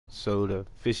episode of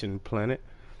Fishing Planet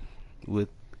with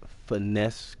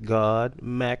finesse god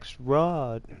Max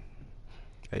Rod.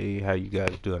 Hey, how you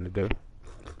guys doing today?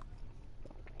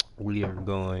 We are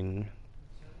going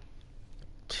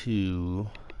to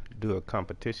do a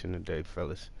competition today,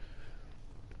 fellas.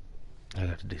 I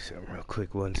got to do something real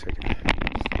quick. 1 second.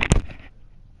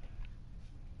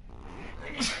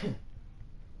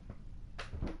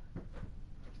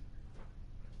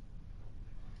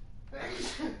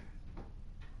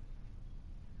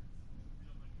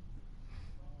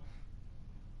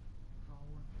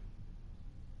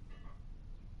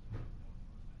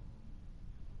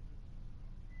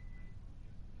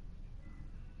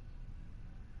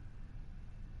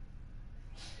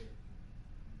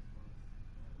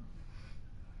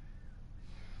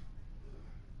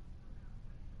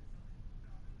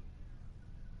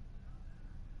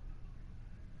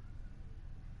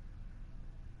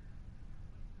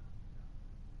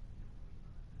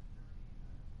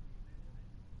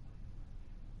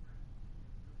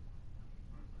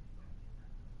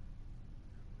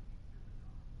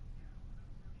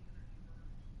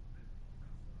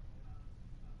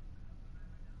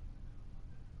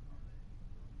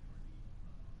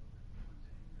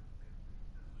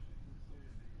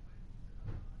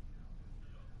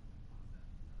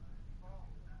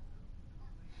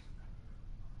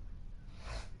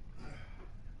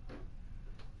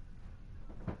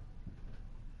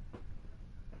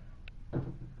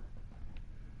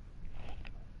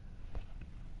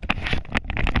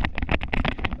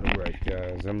 Alright,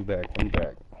 guys, I'm back.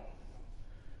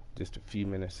 Just a few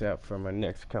minutes out from our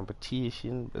next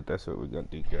competition, but that's what we're gonna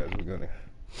do, guys. We're gonna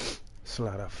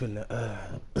slide off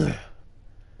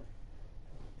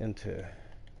into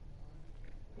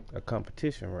a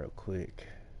competition real quick.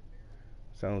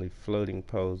 It's only floating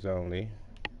poles only.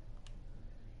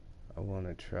 I want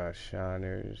to try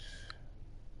shiners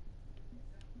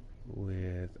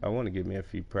with. I want to get me a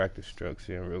few practice strokes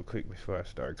in real quick before I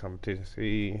start competition.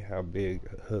 See how big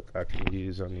a hook I can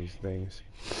use on these things.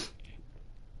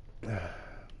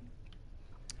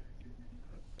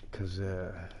 Cause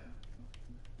I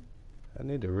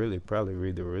need to really probably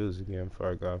read the rules again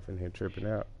before I go off in here tripping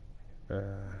out.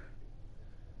 Let's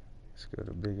go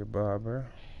to bigger bobber.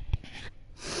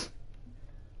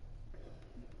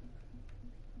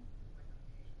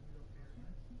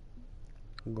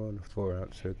 I'm going to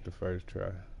 4-ounce hook the first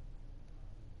try.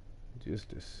 Just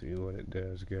to see what it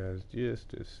does, guys. Just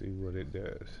to see what it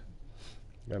does.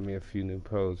 Got me a few new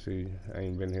poles. See, I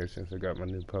ain't been here since I got my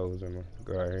new poles. I'm gonna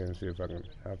go out here and see if I can,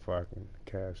 how far I can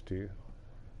cast to.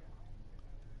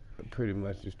 But pretty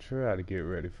much just try to get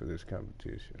ready for this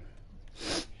competition.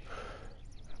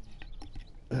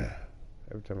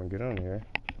 Every time I get on here,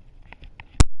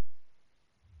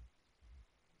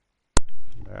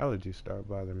 my allergies start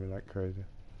bothering me like crazy.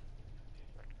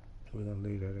 We're gonna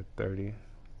leave that at 30.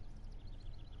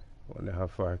 Wonder how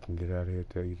far I can get out of here,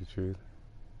 tell you the truth.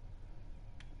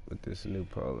 With this new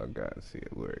pole I got, and see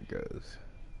where it goes.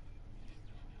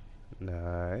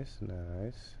 Nice.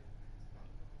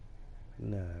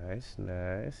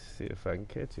 See if I can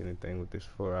catch anything with this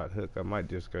 4-out hook. I might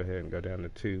just go ahead and go down to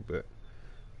 2, but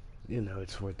you know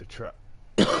it's worth a try.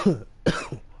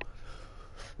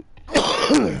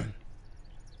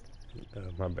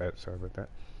 My bad, sorry about that.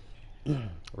 I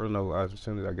don't know, as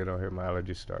soon as I get on here, my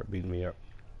allergies start beating me up.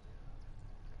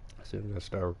 As soon as I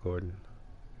start recording.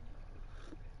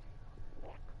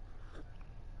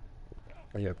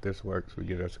 Yep, this works. We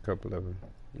get us a couple of them.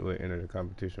 We'll enter the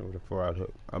competition with a 4-out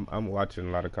hook. I'm watching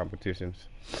a lot of competitions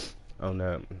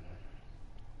on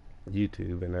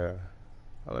YouTube, and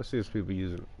all I see is people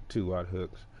using 2-watt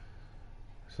hooks.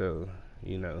 So,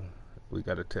 you know, we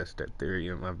gotta test that theory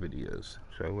in my videos.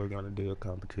 So we're gonna do a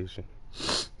competition.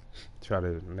 Try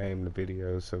to name the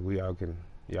videos so y'all can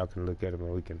look at them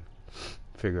and we can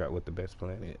figure out what the best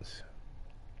plan is.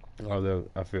 Although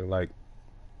I feel like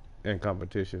in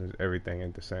competitions everything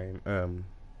ain't the same.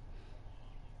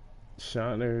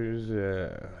 Shiners,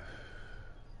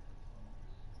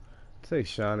 I'd say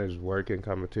shiners work in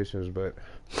competitions, but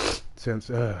since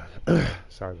sorry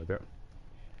about that.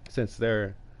 Since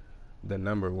they're the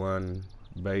number one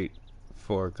bait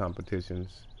for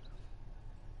competitions,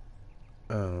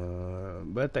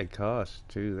 but they cost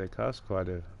too. They cost quite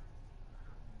a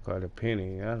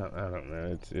penny. I don't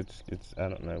know. It's I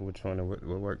don't know which one would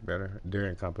work better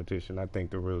during competition. I think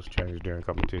the rules change during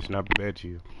competition. I bet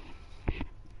you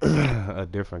a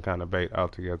different kind of bait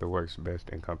altogether works best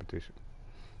in competition.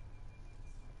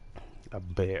 I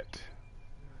bet.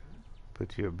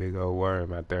 Put you a big old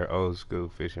worm out there, old school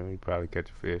fishing. We probably catch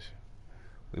a fish.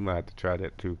 We might have to try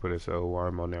that too. Put this old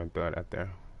worm on there and throw it out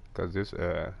there. Cause this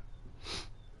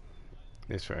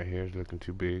This right here is looking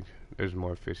too big. There's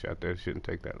more fish out there. It shouldn't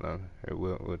take that long.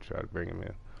 We'll try to bring them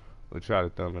in. We'll try to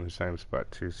throw them in the same spot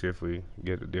too, see if we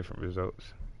get a different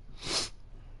results.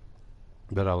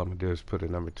 But all I'm gonna do is put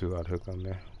a number 2 hook on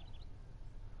there.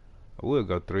 I would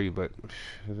go 3, but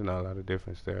there's not a lot of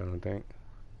difference there, I don't think.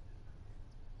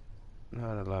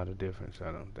 Not a lot of difference,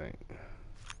 I don't think.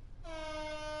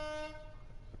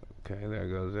 Okay, there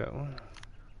goes that one.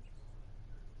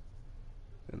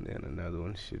 And then another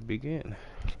one should begin.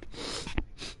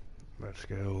 Let's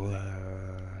go.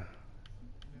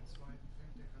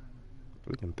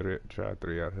 We can try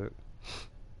 3 hook.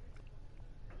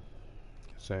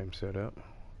 Same setup.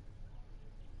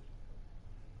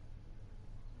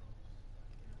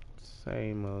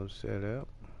 Same old setup.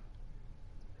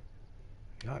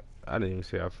 I didn't even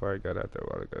see how far it got out there a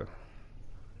while ago.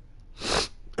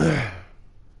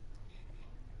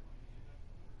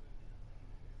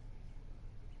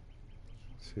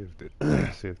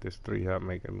 See if this 3 hop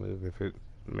make it move. If it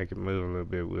make it move a little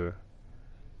bit,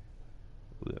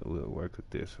 we'll work with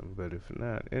this one. But if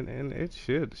not, and it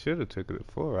should have took it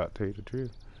at 4 out, tell you the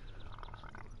truth.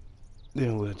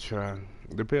 Then we'll try.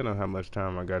 Depending on how much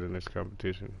time I got in this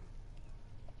competition.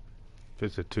 If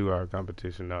it's a 2-hour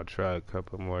competition, I'll try a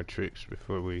couple more tricks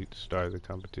before we start the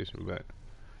competition. But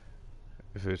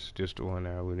if it's just a 1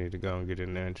 hour, we need to go and get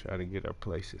in there and try to get our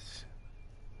places.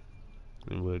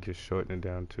 And we'll just shorten it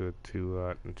down to a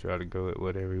 2 and try to go with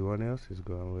what everyone else is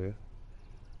going with.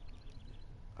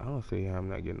 I don't see how I'm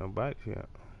not getting no bites yet.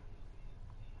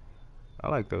 I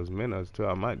like those minnows too.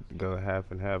 I might go half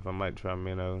and half. I might try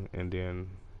minnow and then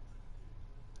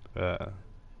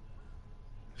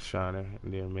shiner,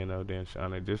 and then minnow, then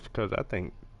shiner. Just because I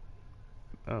think,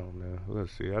 I don't know. We'll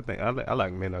see. I think I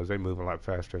like minnows. They move a lot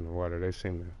faster in the water. They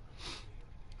seem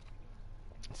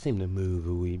to move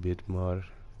a wee bit more.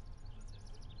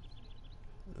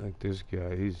 Like this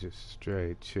guy, he's just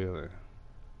straight chilling.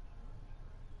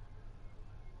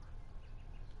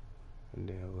 And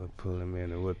then we'll pull him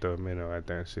in and we'll throw a minnow right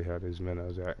there and see how these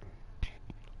minnows act.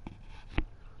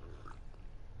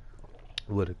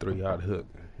 With a 3 hook.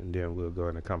 And then we'll go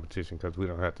in the competition because we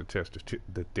don't have to test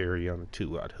the theory on a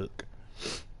 2 hook.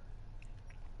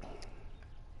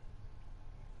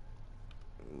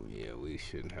 Yeah, we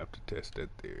shouldn't have to test that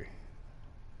theory.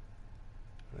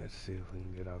 Let's see if we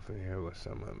can get off of here with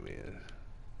some of them is.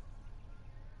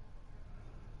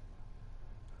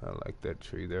 I like that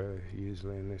tree there,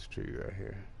 usually in this tree right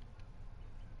here.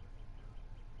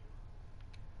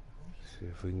 See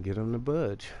if we can get them to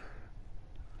budge.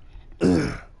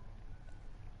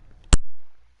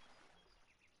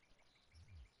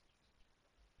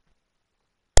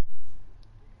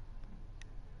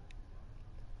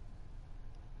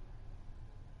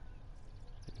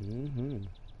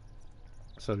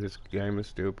 So this game is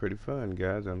still pretty fun,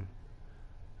 guys. I'm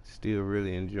still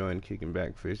really enjoying kicking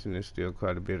back fishing. There's still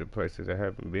quite a bit of places I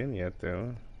haven't been yet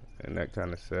though, and that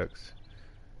kind of sucks,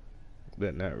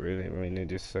 but not really. I mean, it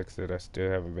just sucks that I still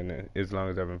haven't been there. As long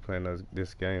as I've been playing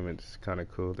this game, it's kind of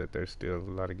cool that there's still a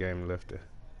lot of game left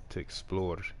to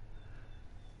explore.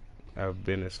 I've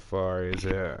been as far as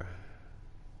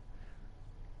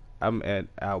I'm at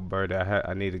Alberta.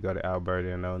 I need to go to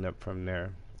Alberta and on up from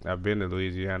there. I've been to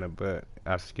Louisiana, but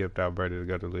I skipped Alberta to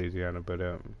go to Louisiana. But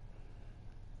you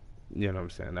know what I'm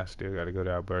saying? I still got to go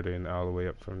to Alberta and all the way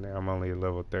up from there. I'm only at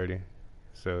level 30,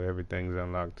 so everything's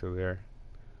unlocked to there.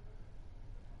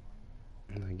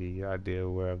 I'll give you an idea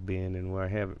of where I've been and where I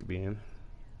haven't been.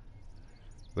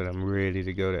 But I'm ready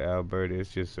to go to Alberta. It's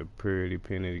just a pretty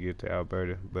penny to get to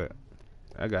Alberta. But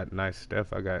I got nice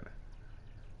stuff. I got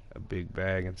a big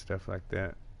bag and stuff like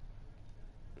that.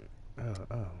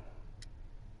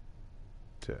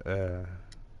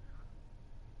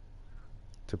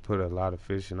 To put a lot of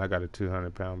fish in. I got a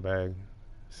 200-pound bag,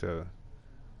 so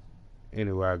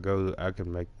anywhere I go, I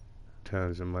can make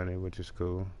tons of money, which is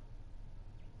cool.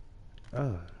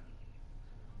 Oh,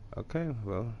 okay.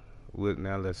 Well,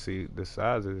 now let's see the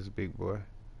size of this big boy.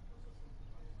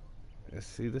 Let's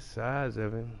see the size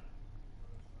of him.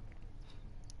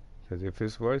 Because if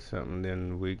it's worth something,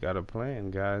 then we got a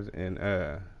plan, guys. And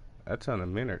that's on a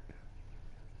minnow.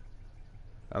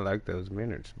 I like those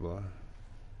minnows, boy.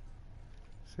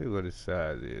 See what his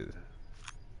size is.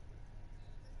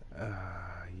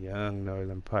 Young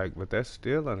northern pike, but that's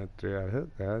still on a 3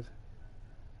 hook, guys.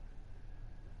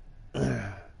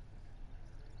 I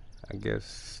guess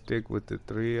stick with the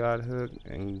 3 hook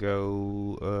and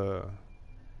go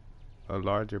a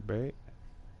larger bait.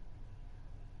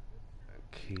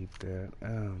 Keep that.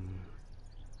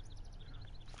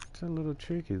 It's a little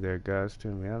tricky there, guys. To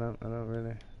me, I don't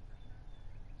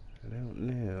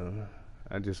know.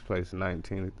 I just placed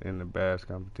 19th in the bass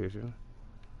competition.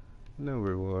 No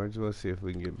rewards. Let's see if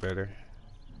we can get better.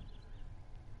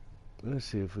 Let's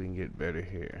see if we can get better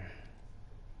here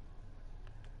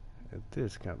at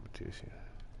this competition.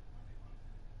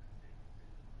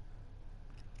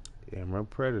 Emrald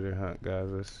predator hunt,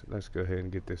 guys. Let's go ahead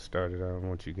and get this started. I don't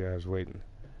want you guys waiting.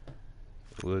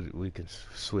 We can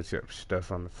switch up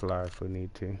stuff on the fly if we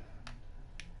need to.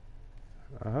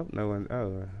 I hope no one.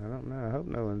 Oh, I don't know. I hope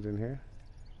no one's in here.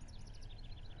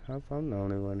 I hope I'm the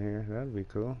only one here. That'd be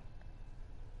cool.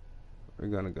 We're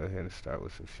gonna go ahead and start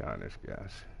with some shiners,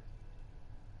 guys.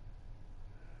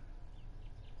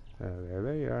 Oh, there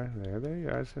they are. There they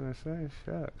are. It's in the same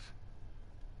shots.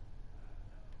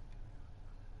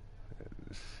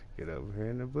 Let's get over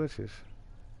here in the bushes.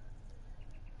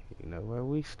 You know where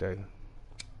we stay.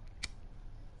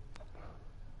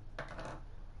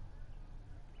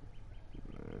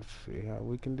 Let's see how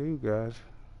we can do, guys.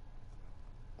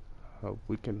 Hope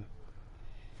we can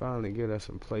finally get us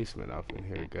some placement off in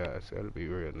here, guys. That'll be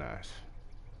real nice.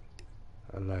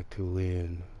 I like to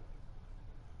win.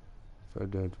 If I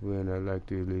don't win, I like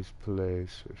to at least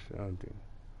place or something.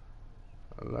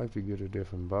 I like to get a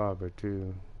different barber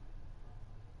too.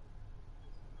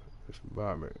 This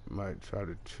barber might try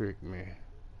to trick me.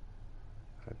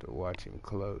 I have to watch him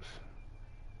close.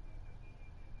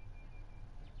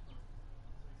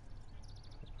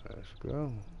 Let's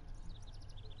go.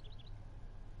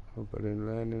 Hope I didn't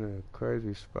land in a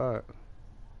crazy spot. I'll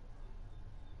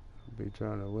be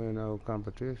trying to win the whole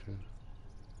competition.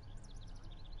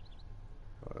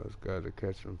 Oh, those guys are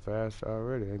catching fast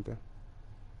already, ain't they?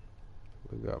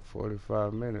 We got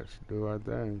 45 minutes to do our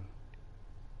thing.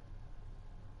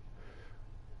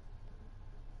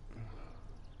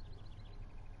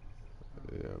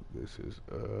 Yep, this is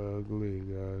ugly,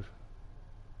 guys.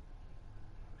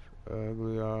 It's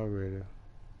ugly already.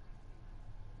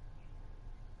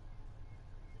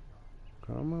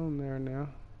 Come on there now.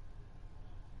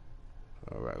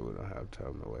 Alright, we don't have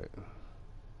time to wait.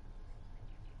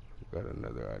 Got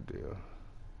another idea.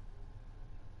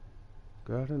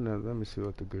 Got another. Let me see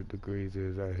what the good degrees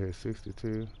is out here. 62.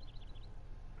 And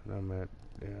I'm at,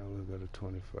 yeah, we'll go to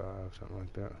 25, something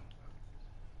like that.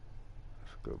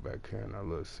 Let's go back here in our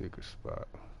little secret spot.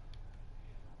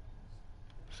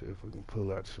 See if we can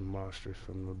pull out some monsters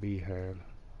from the bee hand.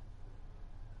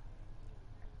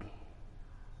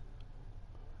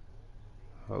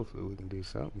 Hopefully we can do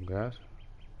something, guys.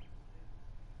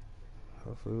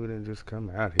 Hopefully we didn't just come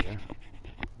out here.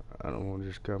 I don't want to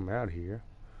just come out here.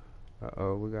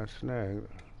 Uh-oh, we got snagged.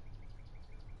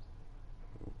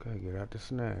 Okay, get out the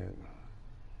snag.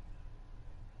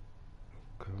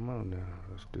 Come on now,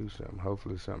 let's do something.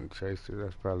 Hopefully something chased it.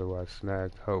 That's probably why it's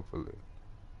snagged, hopefully.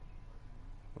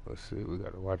 Let's see, we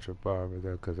gotta watch our barber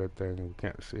though, cause that thing, we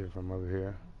can't see it from over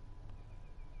here.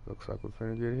 Looks like we're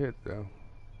finna get hit though.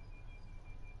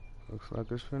 Looks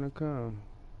like it's finna come.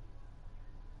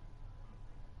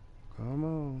 Come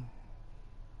on.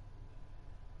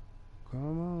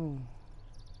 Come on.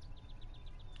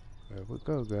 There we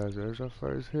go, guys. There's our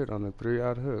first hit on the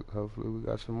 3-aught hook. Hopefully we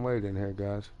got some weight in here,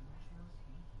 guys.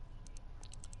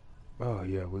 Oh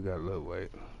yeah, we got a little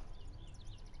weight.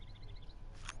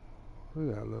 We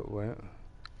got a little weight.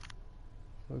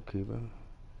 We'll keep it.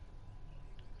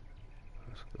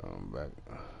 Let's go on back.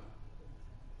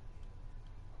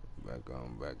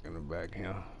 Back in the back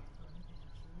here.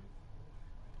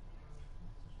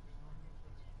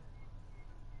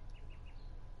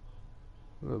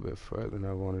 A little bit further than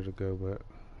I wanted to go, but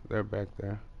they're back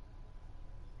there.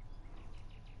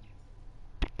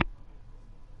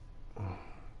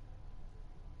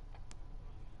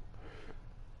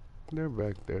 They're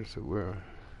back there, so we're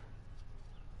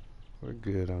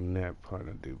good on that part.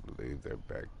 I do believe they're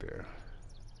back there.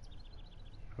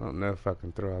 I don't know if I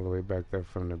can throw all the way back there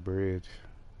from the bridge.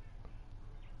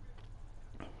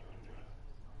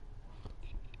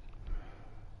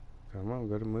 Come on,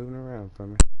 go to moving around for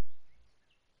me.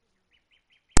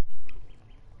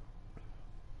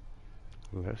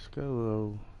 Let's go,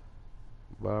 old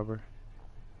barber.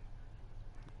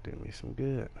 Do me some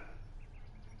good.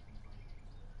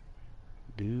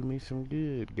 Do me some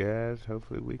good, guys.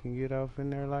 Hopefully we can get off in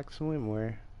there like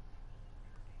swimwear.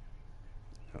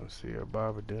 Don't see our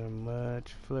barber doing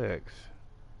much flex.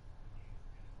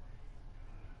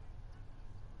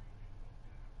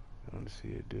 Don't see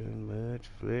it doing much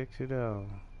flex at all.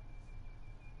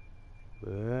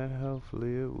 But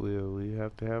hopefully it will. We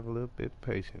have to have a little bit of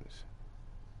patience.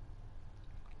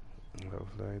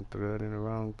 Hopefully I ain't throw it in the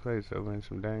wrong place over in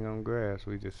some dang on grass.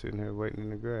 We just sitting here waiting in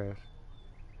the grass.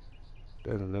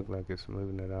 Doesn't look like it's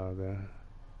moving at all though.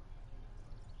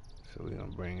 So we're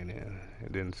gonna bring it in.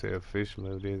 It didn't say a fish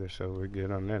moved either, so we're good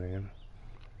on that end.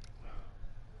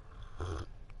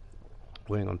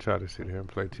 We ain't gonna try to sit here and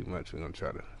play too much. We're gonna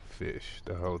try to fish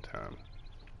the whole time.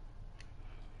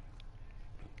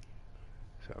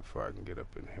 So how far I can get up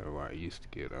in here where I used to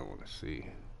get, I wanna see.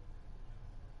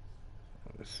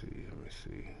 Let me see.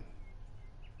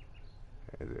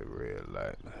 There's that red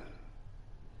light.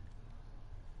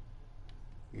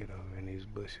 Get over in these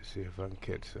bushes, see if I can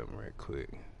catch something right quick.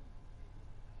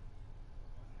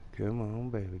 Come on,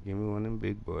 baby, give me one of them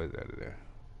big boys out of there.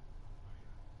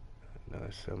 I know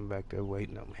there's something back there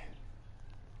waiting on me.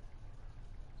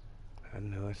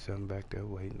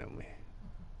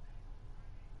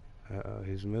 Uh-oh,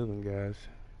 he's moving, guys.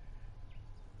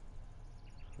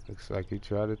 Looks like he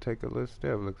tried to take a little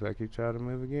step. Looks like he tried to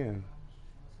move again.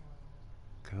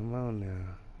 Come on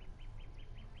now.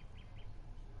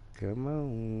 Come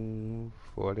on.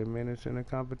 40 minutes in the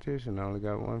competition. I only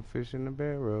got one fish in the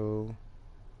barrel.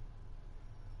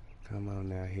 Come on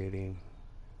now, hit him.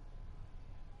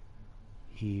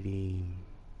 Hit him.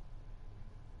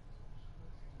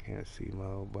 Can't see my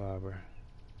old barber.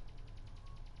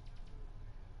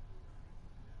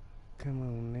 Come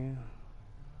on now.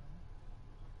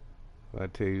 Well, I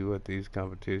tell you what, these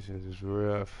competitions is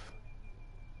rough.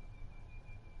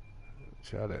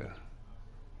 Try to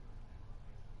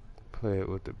play it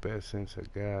with the best sense I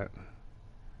got.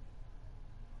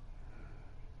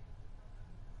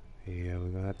 Yeah, we're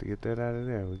gonna have to get that out of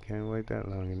there. We can't wait that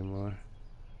long anymore.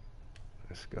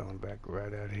 Let's go back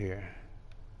right out here.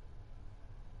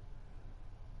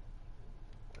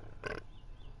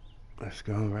 Let's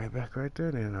go right back right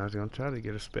there then. I was gonna try to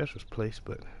get a specials place,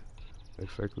 but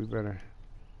looks like we better.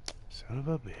 Son of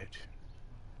a bitch.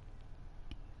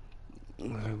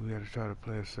 Looks like we gotta try to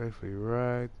play it safely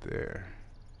right there.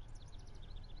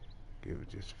 Give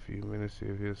it just a few minutes, see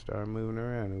if he'll start moving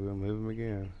around, and we'll move him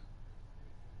again.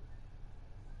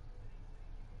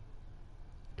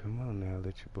 Come on now,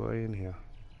 let your boy in here.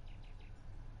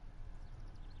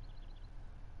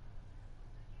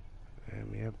 Let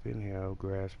me up in here, old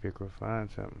grass picker,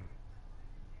 find something.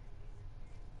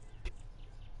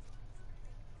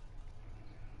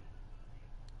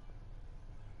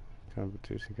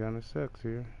 Competition kind of sucks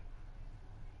here.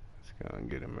 Let's go and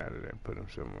get him out of there, put him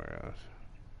somewhere else.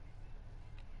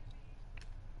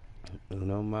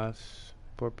 Uno mas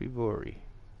por pivori.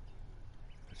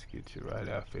 Let's get you right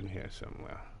off in here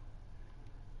somewhere.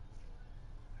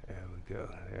 There we go.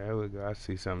 There we go. I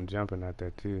see something jumping out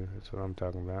there too. That's what I'm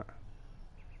talking about.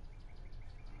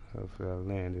 Hopefully I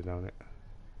landed on it.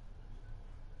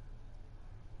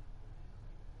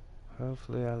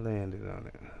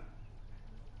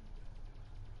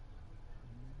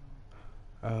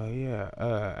 Yeah,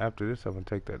 after this I'm gonna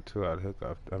take that 2-aught hook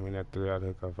off. I mean that 3-aught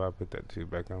hook off. I'll put that 2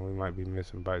 back on. We might be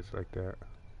missing bites like that.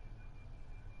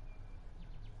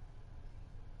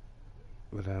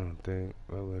 But I don't think,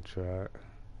 well, we'll try it.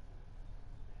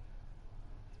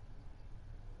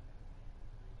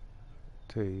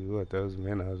 Tell you what, those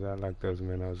minnows, I like those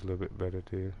minnows a little bit better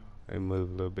too. They move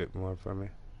a little bit more for me.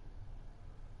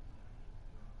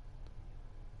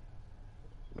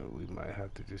 But we might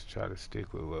have to just try to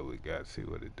stick with what we got, see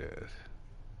what it does.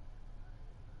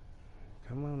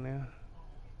 Come on now.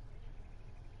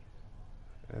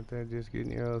 Out there just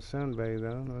getting your old sunbathe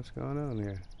on. What's going on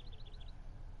here?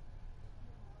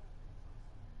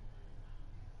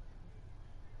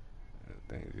 That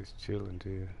thing's just chilling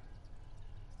too.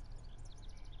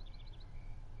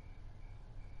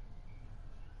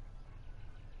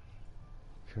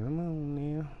 Come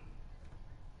on now.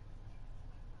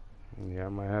 Yeah, I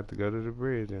might have to go to the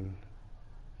bridge and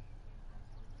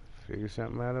figure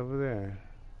something out over there.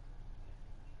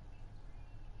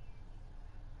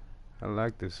 I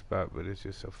like this spot, but it's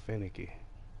just so finicky.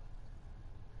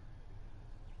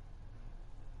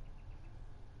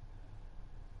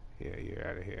 Yeah, you're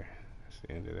out of here. That's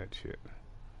the end of that shit.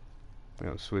 I'm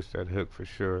gonna switch that hook for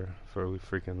sure before we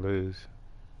freaking lose.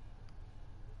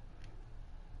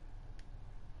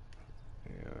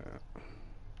 Yeah.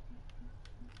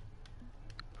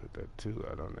 Put that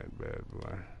 2-aught on that bad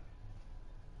boy.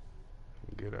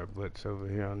 Get our butts over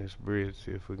here on this bridge,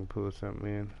 see if we can pull something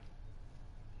in.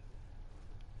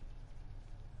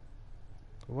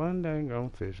 One dang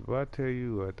on fish, but I tell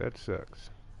you what, that sucks.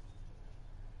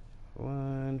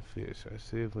 One fish. Let's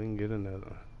see if we can get another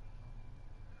one.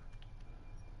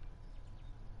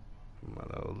 My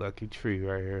little lucky tree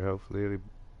right here. Hopefully it'll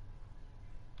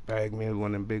bag me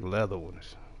one of them big leather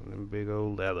ones. One of them big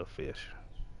old leather fish.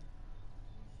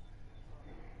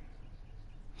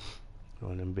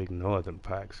 One of them big northern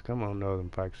pikes. Come on, northern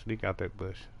pikes. Sneak out that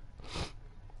bush.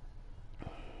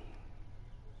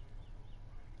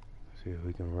 See if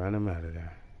we can run him out of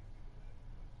there.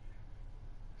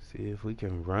 See if we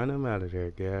can run him out of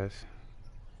there, guys.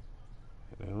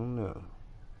 I don't know.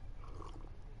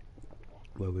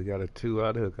 But we got a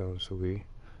 2-out hook on, so we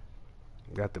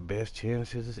got the best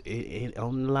chances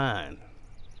on the line.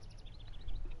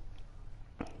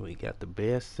 We got the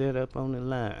best setup on the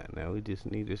line. Now we just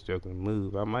need this joker to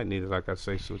move. I might need it, like I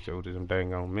say, switch over to them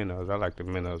dang on minnows. I like the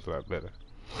minnows a lot better.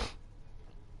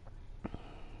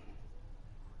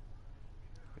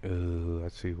 Ooh, I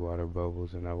see water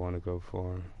bubbles and I want to go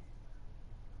for them.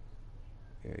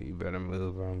 Yeah, you better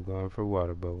move or I'm going for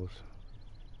water bubbles.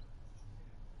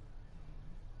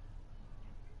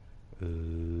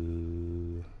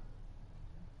 Ooh.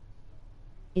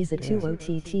 Is a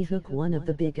 2OTT hook one of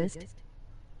the biggest?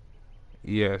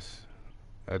 Yes.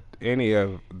 Any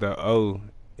of the O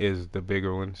is the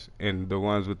bigger ones, and the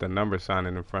ones with the number sign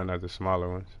in the front are the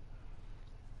smaller ones.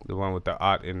 The one with the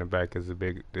 "ot" in the back is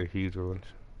the huger ones.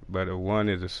 But a 1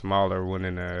 is a smaller one,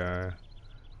 and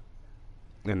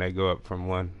they go up from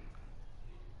 1.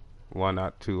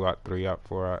 1-ot, 2-ot, 3-ot,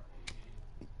 4-ot.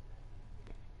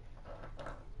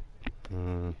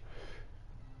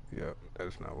 Yep,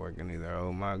 that's not working either.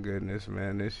 Oh my goodness,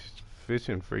 man, this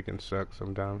fishing freaking sucks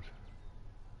sometimes.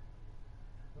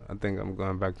 I think I'm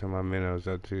going back to my minnows.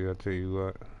 I'll tell you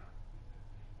what.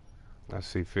 I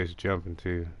see fish jumping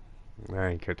too. I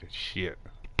ain't catching shit.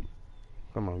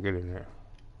 Come on, get in there.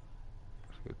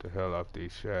 Let's get the hell off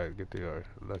these shads. Get the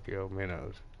lucky old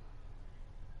minnows.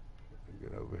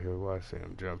 Get over here where I see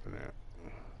them jumping at.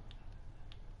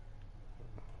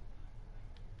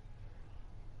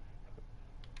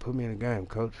 Put me in the game,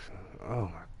 coach. Oh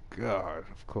my God,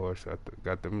 of course. I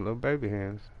got them little baby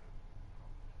hands.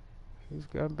 He's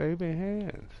got baby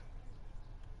hands.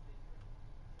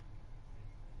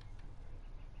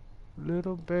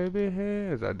 Little baby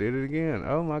hands. I did it again.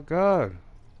 Oh my God.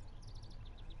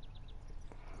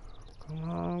 Come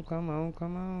on, come on,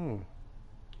 come on.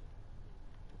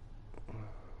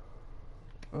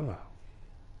 Ugh.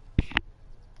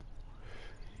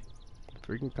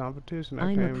 Freaking competition.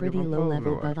 I'm a pretty low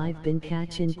level, but I've been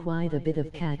catching quite a bit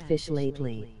of catfish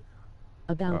lately.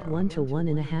 About 1 to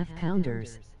 1.5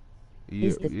 pounders.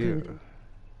 Is that good?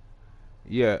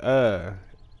 Yeah,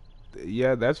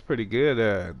 yeah, that's pretty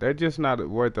good. They're just not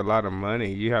worth a lot of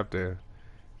money.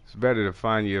 It's better to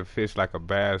find you a fish like a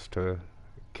bass to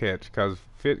catch, because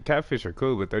catfish are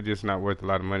cool, but they're just not worth a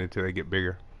lot of money till they get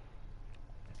bigger.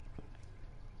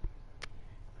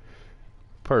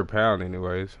 Per pound,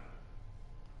 anyways.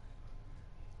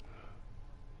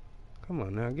 Come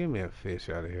on now, give me a fish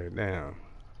out of here. Damn,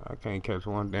 I can't catch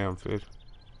one damn fish.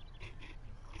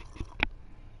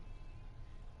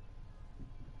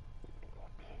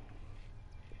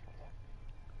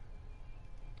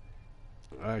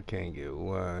 I can't get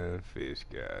one fish,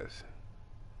 guys.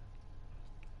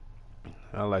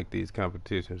 I like these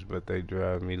competitions, but they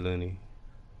drive me loony.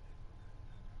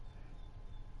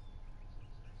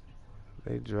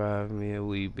 They drive me a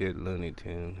wee bit Looney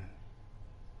Tune.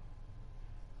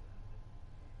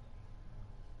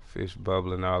 Fish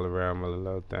bubbling all around my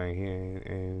little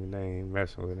thing. They ain't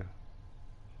messing with him.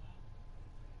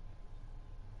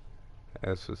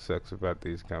 That's what sucks about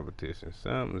these competitions.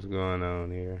 Something's going on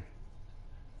here.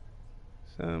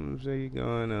 Something's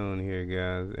going on here,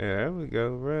 guys. Yeah, there we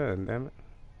go. Run, damn it.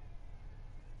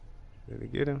 Did he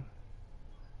get him?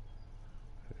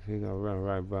 He gonna run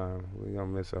right by him. We gonna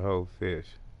miss a whole fish.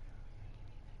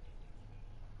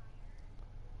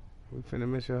 We finna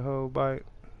miss a whole bite.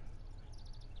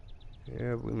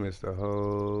 Yeah, we missed a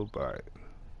whole bite.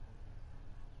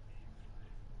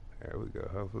 There we go.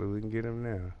 Hopefully we can get him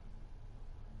now.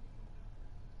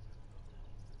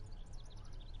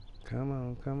 Come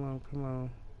on, come on, come on.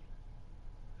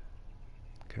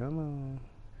 Come on.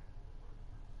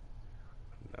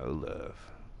 No love.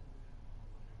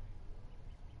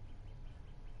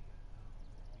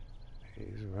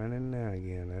 He's running now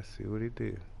again. Let's see what he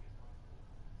do.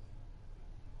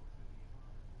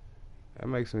 That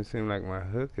makes me seem like my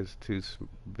hook is too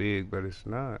big, but it's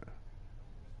not.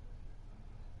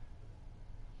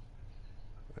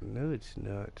 I know it's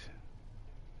not.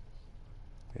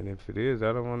 And if it is,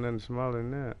 I don't want nothing smaller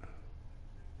than that.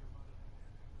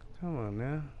 Come on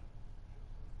now.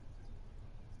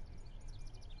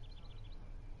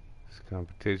 These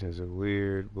competitions are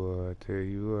weird, boy, I tell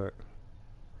you what.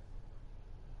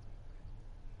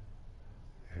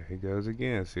 There he goes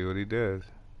again. See what he does.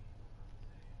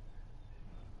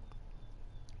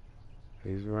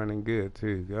 He's running good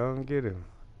too. Go and get him.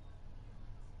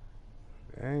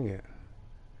 Dang it.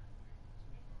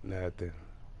 Nothing.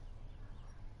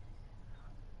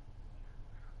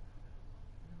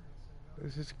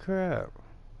 This is crap.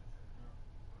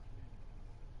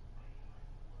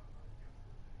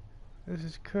 This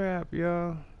is crap,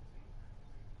 y'all.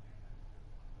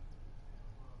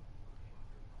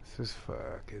 This is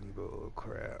fucking bull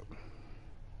crap.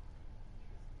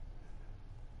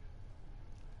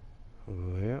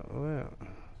 Well.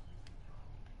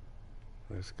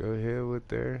 Let's go ahead with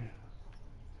their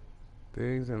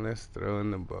things and let's throw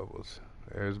in the bubbles.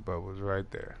 There's bubbles right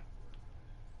there.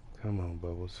 Come on,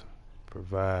 bubbles.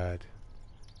 Provide.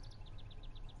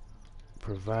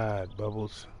 Provide,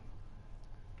 bubbles.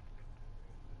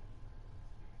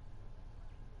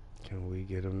 Can we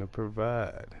get them to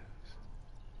provide?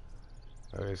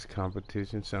 Or is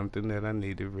competition something that I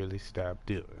need to really stop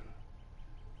doing?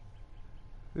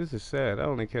 This is sad. I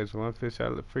only catch one fish. I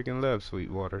freaking love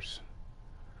Sweetwaters.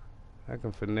 I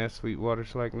can finesse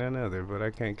Sweetwaters like none other, but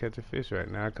I can't catch a fish right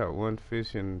now. I caught one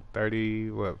fish in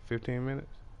 15 minutes?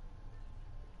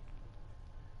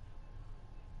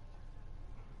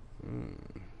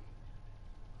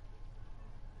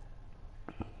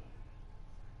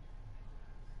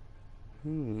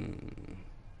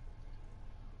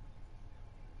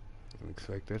 Looks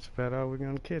like that's about all we're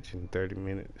gonna catch in 30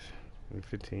 minutes. In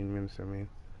 15 minutes, I mean.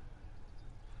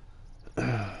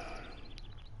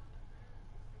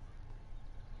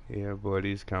 Yeah, boy,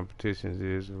 these competitions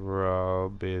is raw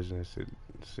business. It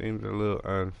seems a little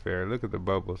unfair. Look at the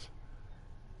bubbles.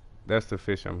 That's the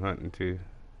fish I'm hunting too.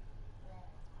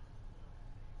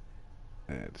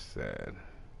 That's sad.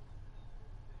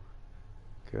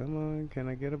 Come on, can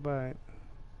I get a bite?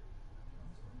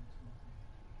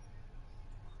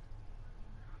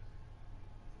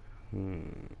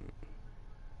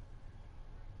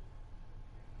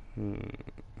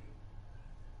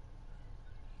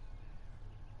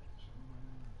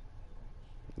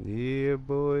 Yeah,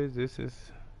 boys, this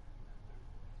is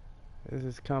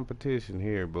competition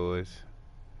here, boys,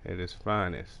 at its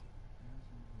finest.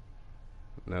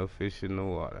 No fish in the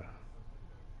water.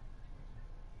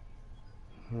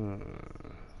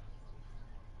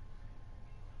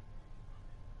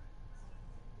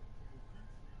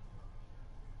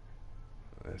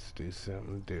 Let's do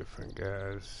something different,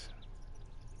 guys.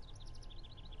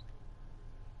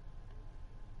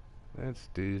 Let's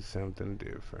do something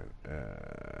different.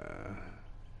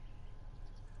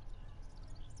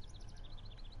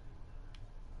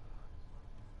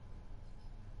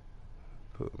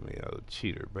 Put me old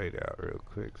cheater bait out real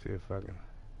quick, see if I can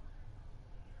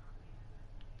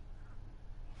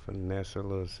finesse a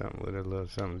little something with a little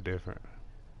something different.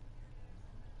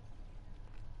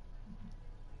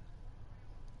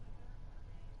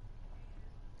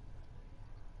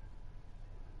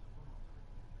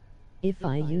 If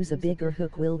I use a bigger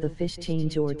hook, will the fish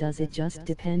change, or does it just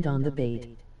depend on the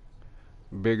bait?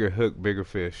 Bigger hook, bigger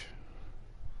fish.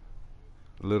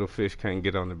 Little fish can't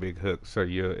get on the big hook, so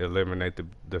you eliminate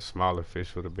the smaller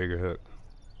fish with a bigger hook.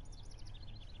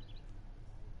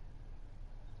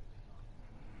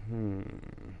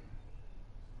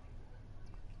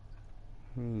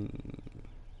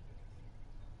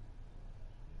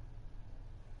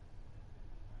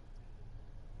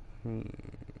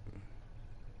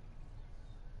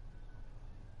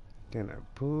 Can I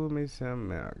pull me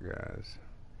something out, guys?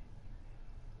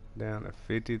 Down to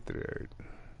 53rd.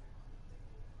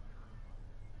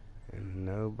 And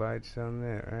no bites on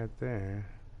that right there.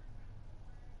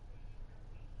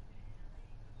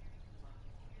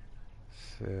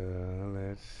 So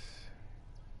let's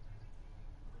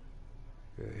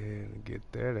go ahead and get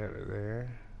that out of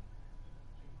there.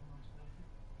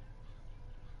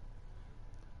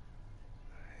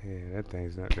 Yeah, that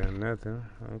thing's not done nothing.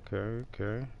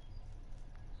 Okay.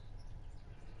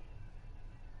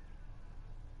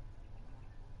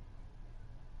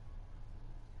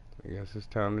 I guess it's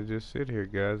time to just sit here,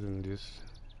 guys, and just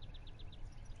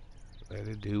let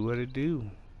it do what it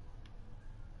do.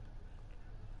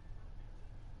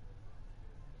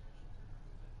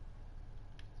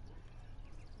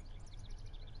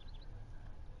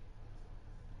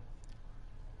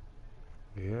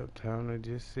 Yep, time to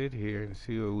just sit here and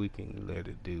see what we can let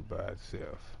it do by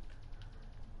itself.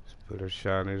 Let's put our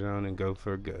shiners on and go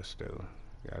for a gusto.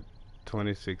 Got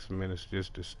 26 minutes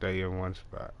just to stay in one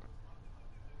spot.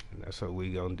 And that's what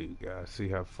we gonna do, guys. See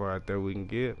how far out there we can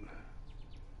get.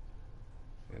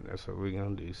 And that's what we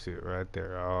gonna do. Sit right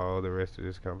there all the rest of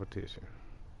this competition.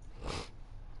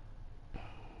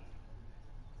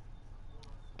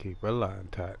 Keep our line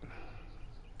tight.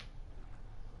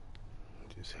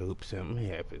 Just hope something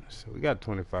happens. We got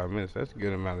 25 minutes. That's a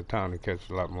good amount of time to catch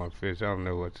a lot more fish. I don't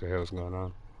know what the hell's going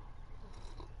on.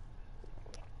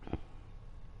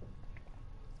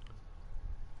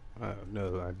 I have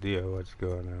no idea what's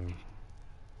going on.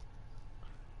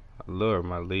 I lowered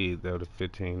my lead though to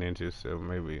 15 inches, so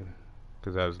maybe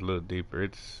because I was a little deeper.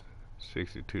 It's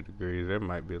 62 degrees. That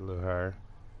might be a little higher.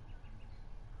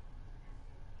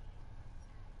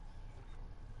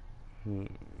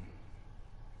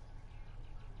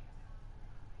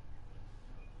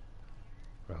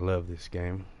 I love this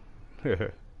game.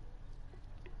 Freaking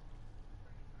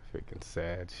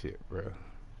sad shit, bro.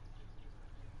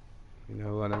 You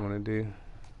know what I want to do?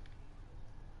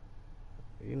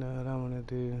 You know what I want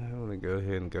to do? I want to go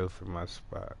ahead and go for my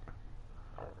spot.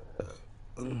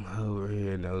 Over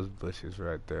here in those bushes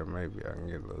right there. Maybe I can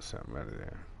get a little something out of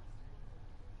there.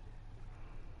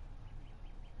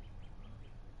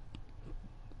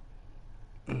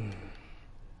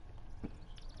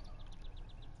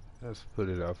 Let's put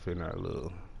it off in our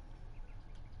little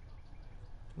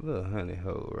honey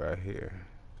hole right here.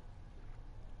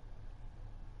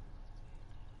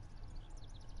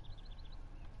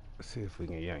 Let's see if we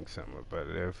can yank something up out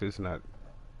of there. If it's not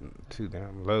too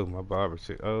damn low, my barber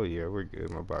said, oh yeah, we're good.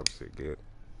 My barber said good.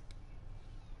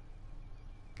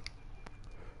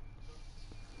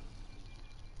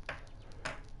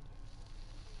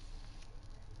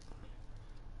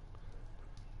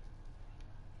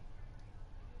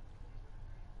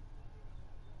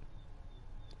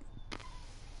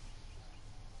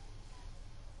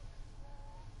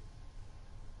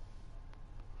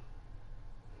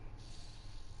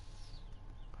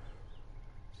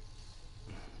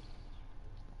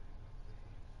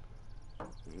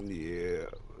 Yeah,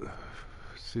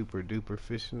 super duper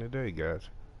fishing today, guys.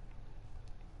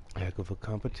 Heck of a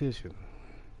competition.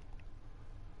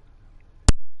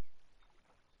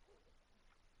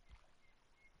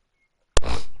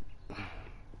 At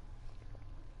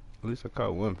least I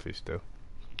caught one fish though.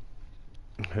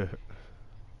 That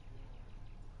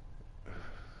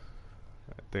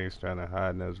thing's trying to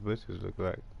hide in those bushes, look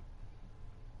like.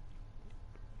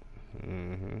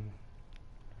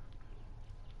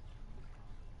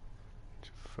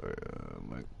 Oh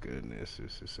my goodness,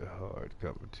 this is a hard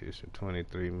competition.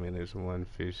 23 minutes, one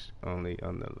fish only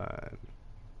on the line.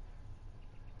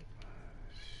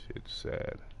 Shit's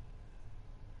sad.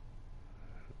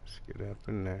 Let's get up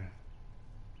in there.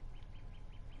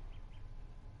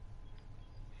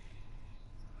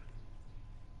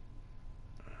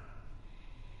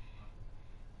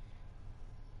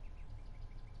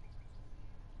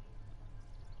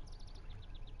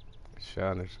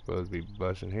 Sean is supposed to be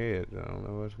busting heads. I don't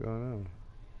know what's going on.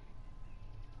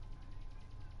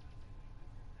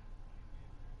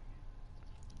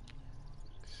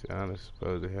 Sean is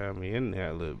supposed to have me in there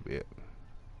a little bit.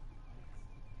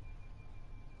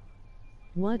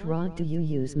 What rod do you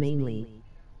use mainly?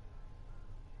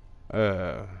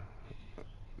 I'd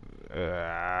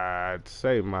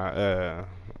say my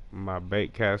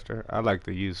bait caster. I like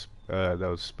to use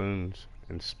those spoons,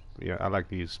 and yeah, I like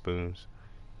to use spoons.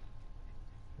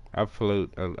 I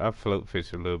float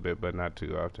fish a little bit, but not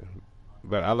too often.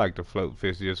 But I like to float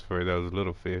fish just for those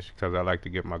little fish, because I like to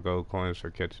get my gold coins for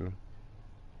catching them.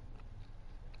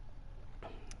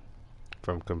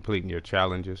 From completing your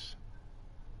challenges.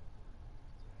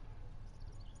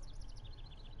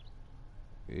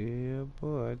 Yeah,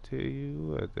 boy, I tell you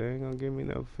what, they ain't gonna give me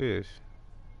no fish.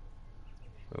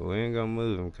 But we ain't gonna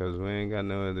move them, because we ain't got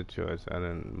no other choice. I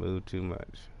done moved too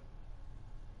much.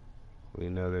 We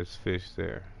know there's fish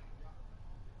there.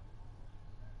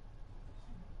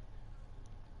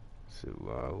 So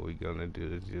all we gonna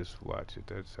do is just watch it.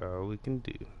 That's all we can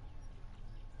do.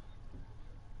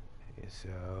 It's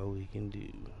all we can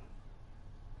do.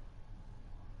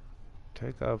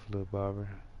 Take off, little barber.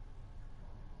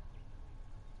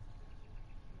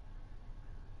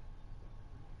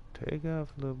 Take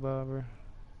off, little barber.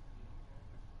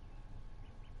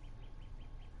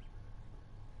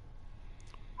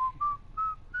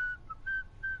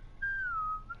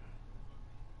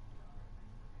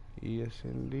 Yes,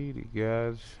 indeed,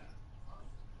 guys.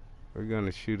 We're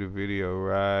gonna shoot a video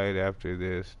right after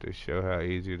this to show how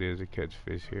easy it is to catch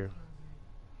fish here.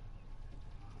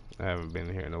 I haven't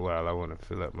been here in a while. I want to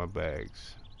fill up my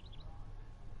bags.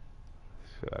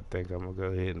 So I think I'm gonna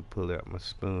go ahead and pull out my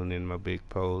spoon and my big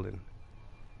pole and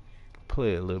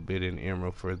play a little bit in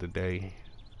Emrald for the day.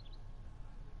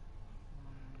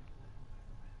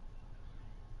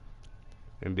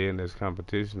 And then this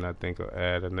competition, I think, will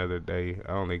add another day.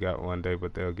 I only got one day,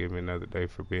 but they'll give me another day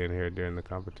for being here during the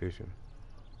competition.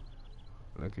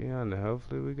 Look at yonder.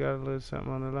 Hopefully we got a little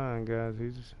something on the line, guys.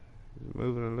 He's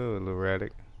moving a little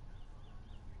erratic.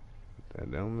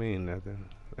 That don't mean nothing.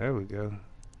 There we go.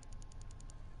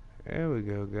 There we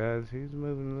go, guys. He's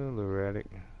moving a little erratic.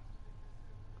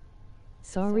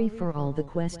 Sorry for all the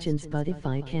questions, but if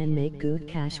I can make good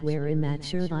cash where I'm at,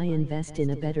 should I invest in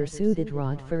a better suited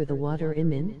rod for the water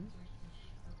I'm in?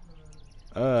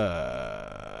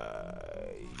 I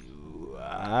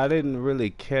didn't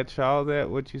really catch all that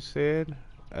what you said.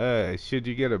 Should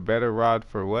you get a better rod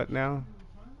for what now?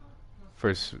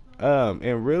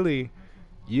 And really,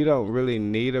 you don't really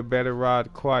need a better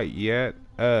rod quite yet.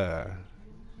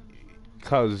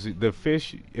 Cause the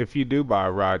fish, if you do buy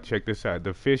a rod, check this out.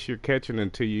 The fish you're catching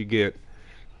until you get,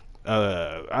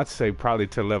 I'd say probably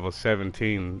to level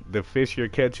 17, the fish you're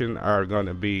catching are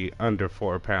gonna be under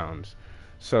 4 pounds.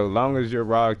 So long as your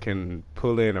rod can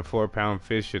pull in a 4 pound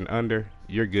fish and under,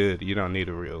 you're good. You don't need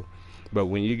a reel. But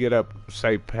when you get up,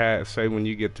 say when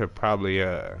you get to probably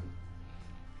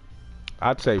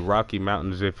I'd say Rocky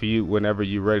Mountains. Whenever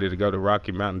you're ready to go to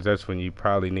Rocky Mountains, that's when you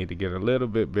probably need to get a little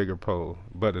bit bigger pole.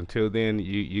 But until then,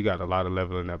 you got a lot of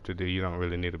leveling up to do. You don't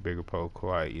really need a bigger pole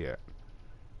quite yet.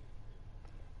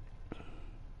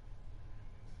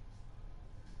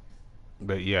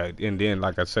 But yeah, and then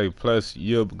like I say, plus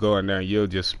you'll go in there and you'll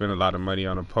just spend a lot of money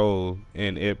on a pole,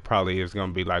 and it probably is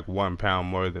gonna be like 1 pound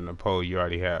more than the pole you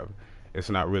already have.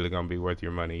 It's not really gonna be worth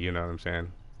your money. You know what I'm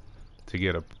saying? To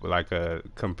get a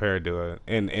compared to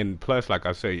and plus like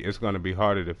I say, it's going to be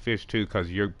harder to fish too,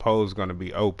 because your pole's going to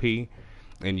be OP, and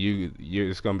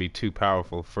it's going to be too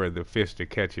powerful for the fish to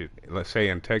catch it. Let's say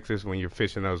in Texas when you're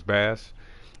fishing those bass,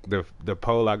 the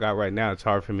pole I got right now, it's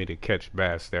hard for me to catch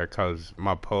bass there because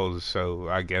my pole is so,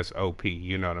 I guess, OP.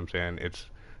 You know what I'm saying? It's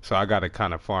so I got to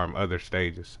kind of farm other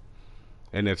stages,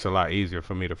 and it's a lot easier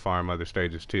for me to farm other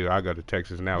stages too. I go to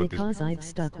Texas now because I've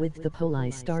stuck with the pole I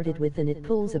started with, and it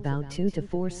pulls about 2 to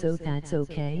 4, so that's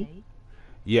okay.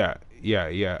 Yeah.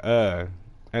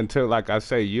 Until like I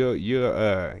say, you'll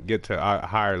get to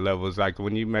higher levels. Like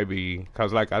when you maybe,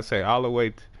 cause like I say, all the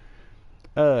way.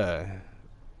 Uh,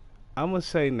 I'm gonna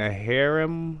say in the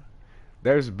harem.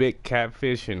 There's big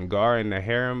catfish and gar in the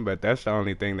harem, but that's the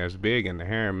only thing that's big in the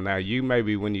harem. Now you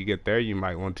maybe when you get there you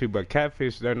might want to, but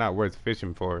catfish, they're not worth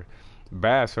fishing for.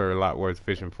 Bass are a lot worth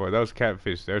fishing for. Those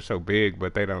catfish, they're so big,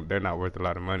 but they're not worth a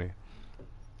lot of money.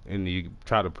 And you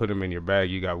try to put them in your bag,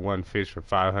 you got one fish for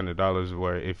 $500.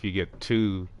 Where if you get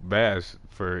two bass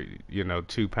for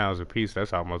 2 pounds a piece,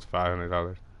 that's almost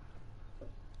 $500.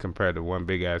 Compared to one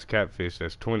big ass catfish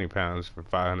that's 20 pounds for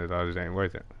 $500, ain't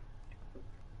worth it.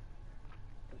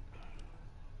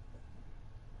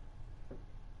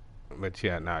 But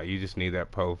yeah, nah, you just need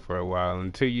that pole for a while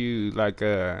until you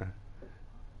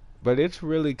but it's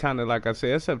really kind of like I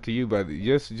say, it's up to you. But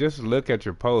just look at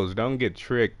your poles. Don't get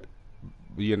tricked,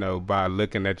 by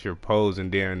looking at your poles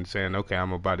and then saying, okay, I'm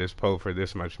gonna buy this pole for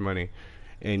this much money,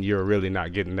 and you're really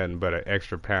not getting nothing but an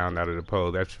extra pound out of the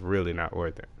pole. That's really not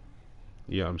worth it.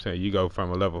 You know what I'm saying? You go from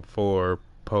a level 4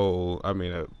 pole,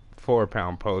 a 4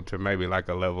 pound pole, to maybe like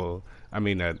a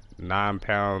 9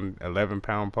 pound, 11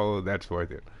 pound pole. That's worth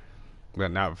it.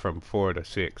 But not from 4 to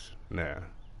 6. Nah.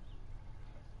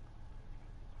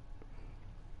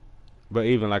 But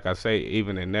even like I say,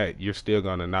 even in that, you're still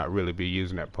gonna not really be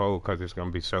using that pole because it's gonna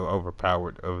be so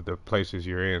overpowered of the places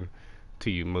you're in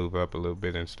till you move up a little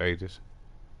bit in stages.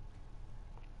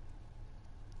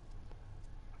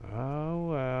 Oh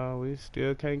well, we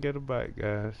still can't get a bite,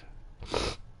 guys.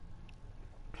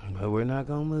 But we're not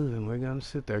gonna move him. We're gonna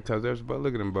sit there because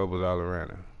look at them bubbles all around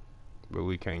him. But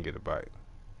we can't get a bite.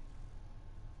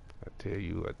 I tell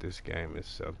you what, this game is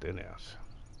something else.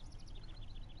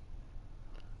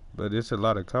 But it's a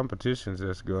lot of competitions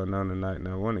that's going on tonight, and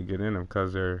I want to get in them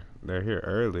because they're here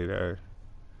early. They're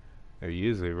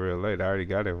usually real late. I already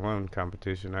got in one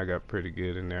competition. I got pretty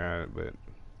good in there, but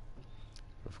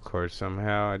of course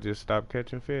somehow I just stopped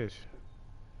catching fish.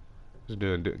 I was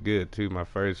doing good too. My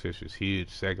first fish was huge.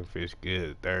 Second fish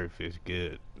good. Third fish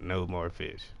good. No more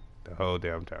fish. The whole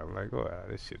damn time. I'm like, wow,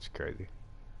 this shit's crazy.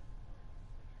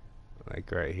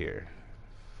 Like right here,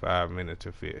 5 minutes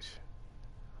of fish.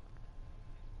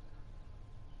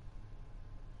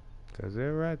 Cause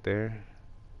they're right there.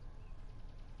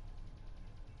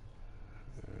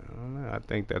 I don't know. I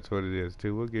think that's what it is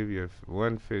too. We'll give you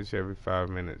one fish every 5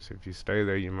 minutes. If you stay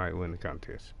there, you might win the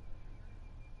contest.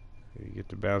 If you get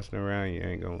to bouncing around, you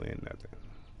ain't gonna win nothing.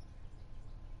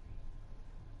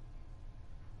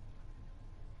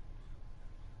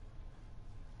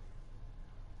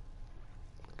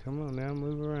 Come on now,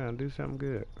 move around, do something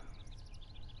good.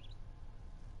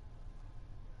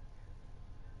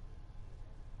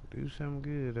 Do something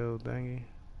good, old thingy.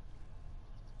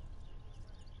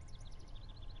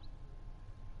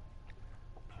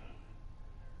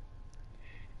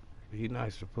 Be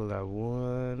nice to pull out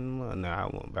one more. Nah, I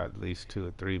want about at least 2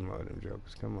 or 3 more of them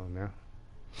jokers. Come on now.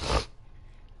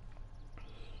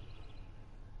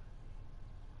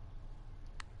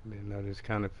 know this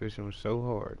kind of fishing was so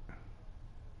hard.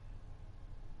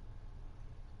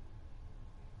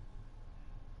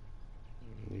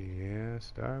 Yeah,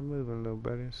 start moving, little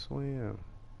buddy. Swim.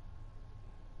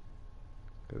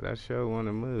 Cause I sure want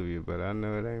to move you, but I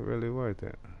know it ain't really worth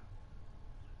it.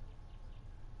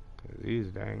 Cause these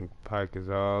dang pike is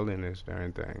all in this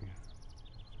darn thing.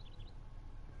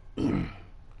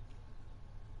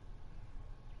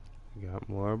 Got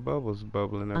more bubbles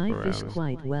bubbling up I around fish me.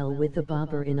 quite well with the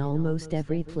bobber in almost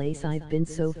every place I've been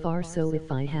so far, so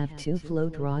if I have 2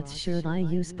 float rods, should I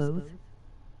use both?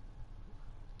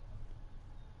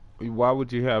 Why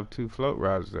would you have 2 float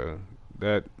rods though?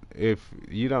 That if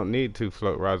you don't need 2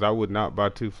 float rods, I would not buy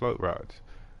 2 float rods.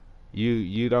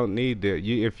 You don't need that.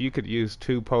 You if you could use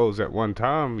 2 poles at one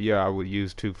time, yeah, I would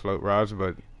use 2 float rods,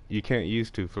 but you can't use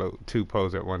 2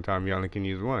 poles at one time. You only can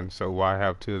use one. So why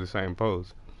have 2 of the same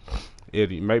poles? It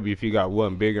maybe if you got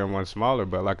one bigger and one smaller,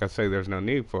 but like I say, there's no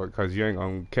need for it because you ain't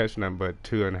gonna catch nothing but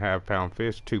 2.5 pound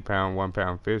fish, 2 pound, 1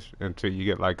 pound fish until you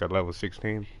get like a level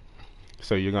 16.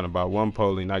 So you're gonna buy one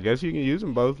pole, and I guess you can use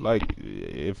them both, like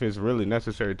if it's really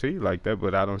necessary to you like that.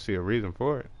 But I don't see a reason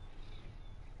for it.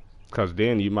 Cause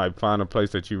then you might find a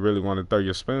place that you really want to throw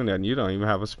your spoon at, and you don't even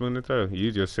have a spoon to throw.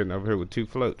 You just sitting over here with 2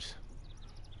 floats.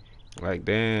 Like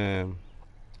damn.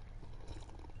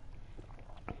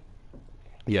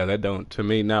 Yeah, that don't to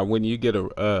me. Now when you get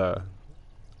a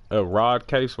rod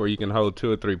case where you can hold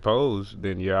 2 or 3 poles,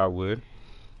 then yeah, I would.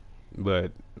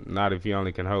 But not if you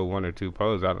only can hold 1 or 2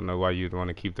 poles. I don't know why you'd want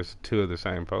to keep this 2 of the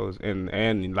same poles.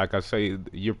 And like I say,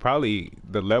 you're probably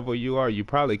the level you are. You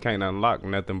probably can't unlock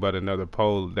nothing but another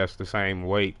pole that's the same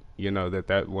weight. You know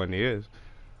that one is,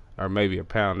 or maybe a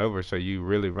pound over. So you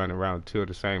really run around with 2 of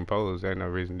the same poles. Ain't no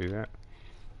reason to do that.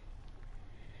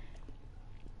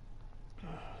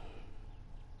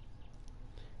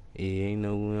 Yeah, ain't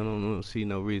no. I don't see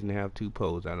no reason to have 2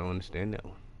 poles. I don't understand that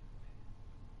one.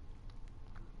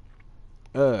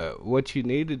 What you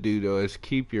need to do though is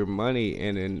keep your money,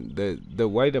 and in the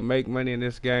way to make money in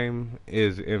this game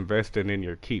is investing in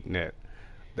your keep net.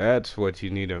 That's what you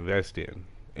need to invest in.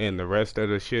 And the rest of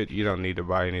the shit, you don't need to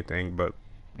buy anything but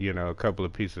a couple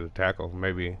of pieces of tackle,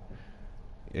 maybe.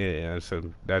 Yeah,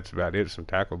 so that's about it, some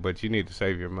tackle. But you need to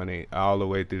save your money all the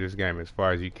way through this game as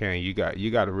far as you can. You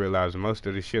got to realize most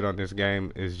of the shit on this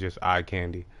game is just eye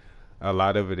candy. A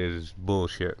lot of it is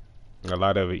bullshit. A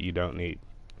lot of it you don't need.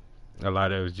 A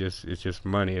lot of it's just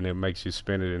money, and it makes you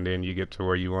spend it, and then you get to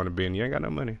where you want to be, and you ain't got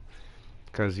no money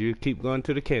because you keep going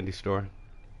to the candy store.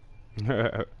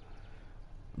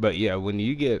 But yeah, when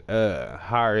you get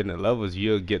higher in the levels,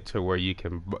 you'll get to where you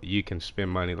can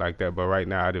spend money like that. But right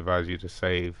now, I'd advise you to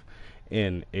save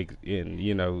and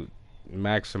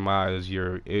maximize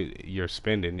your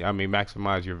spending. I mean,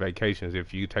 maximize your vacations.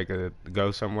 If you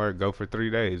go somewhere, go for 3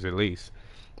 days at least,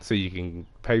 so you can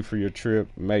pay for your trip,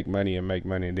 make money, and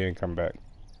then come back.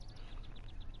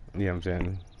 You know what I'm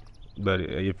saying? But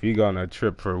if you go on a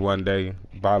trip for one day,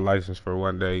 buy a license for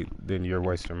one day, then you're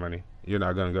wasting money. You're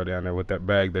not gonna go down there with that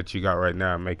bag that you got right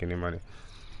now and make any money.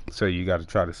 So you got to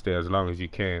try to stay as long as you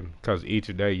can, cause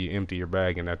each day you empty your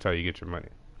bag, and that's how you get your money.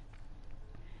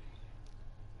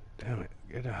 Damn it!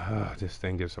 This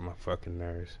thing gets on my fucking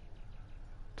nerves.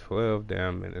 12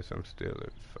 damn minutes. I'm still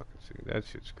at fucking sick. That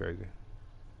shit's crazy.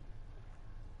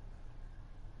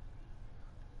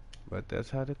 But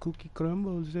that's how the cookie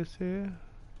crumbles. This here.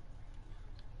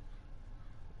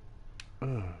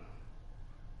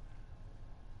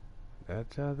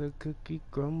 That's how the cookie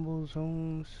crumbles,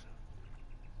 Holmes.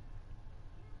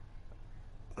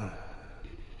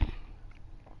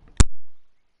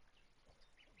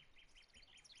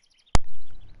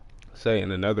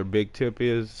 And another big tip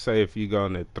is, say if you go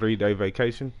on a 3-day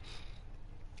vacation,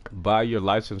 buy your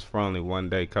license for only one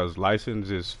day, cause license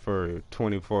is for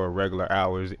 24 regular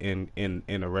hours in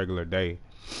a regular day.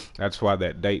 That's why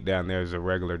that date down there is a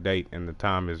regular date, and the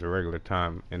time is a regular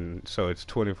time, and so it's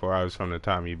 24 hours from the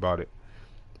time you bought it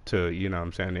to, what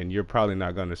I'm saying. And you're probably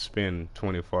not going to spend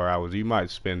 24 hours. You might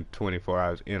spend 24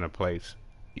 hours in a place,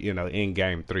 in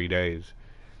game 3 days.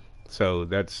 So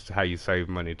that's how you save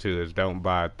money too, is don't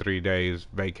buy 3 days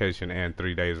vacation and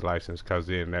 3 days license, because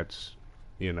then that's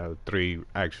 3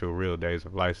 actual real days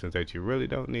of license that you really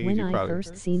don't need. When you I probably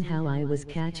first seen how I was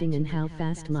catching and how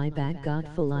fast my bag got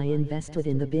full, I invested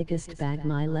in the biggest bag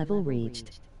my level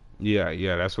reached.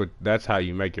 Yeah, that's how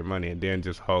you make your money, and then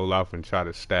just hold off and try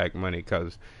to stack money.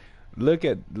 Cause look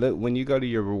when you go to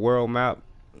your world map,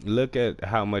 look at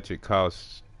how much it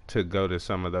costs to go to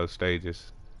some of those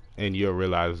stages, and you'll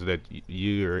realize that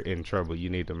you're in trouble. You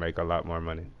need to make a lot more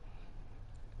money.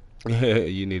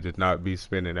 You need to not be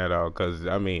spending at all, cause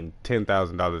I mean,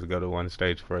 $10,000 to go to one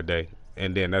stage for a day.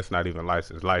 and then that's not even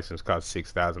licensed. License costs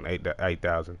 6,000,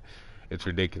 8,000. It's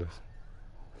ridiculous.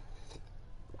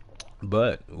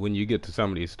 But when you get to some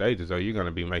of these stages, though, you're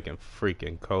gonna be making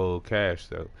freaking cold cash.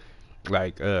 So,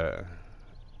 like, I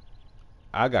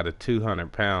got a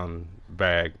 200-pound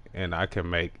bag, and I can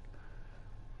make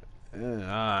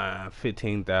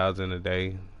 15,000 a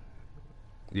day.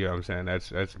 You know what I'm saying?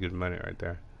 That's good money right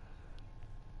there.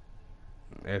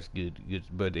 That's good,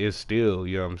 but it's still,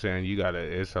 you know what I'm saying.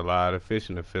 It's a lot of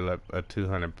fishing to fill up a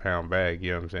 200-pound bag.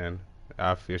 You know what I'm saying?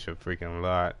 I fish a freaking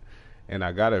lot, and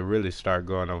I gotta really start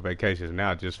going on vacations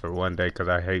now just for one day, cause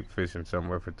I hate fishing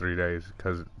somewhere for 3 days.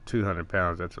 Cause 200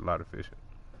 pounds, that's a lot of fishing.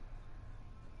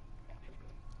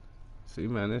 See,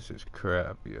 man, this is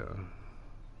crap, yo.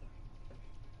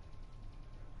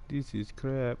 This is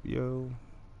crap, yo.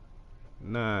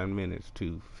 9 minutes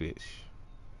to fish.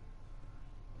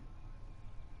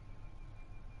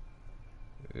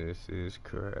 This is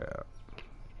crap.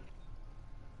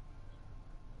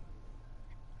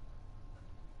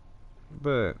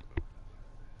 But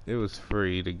it was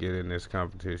free to get in this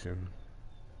competition.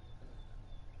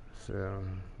 So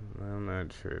I'm not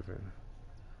tripping.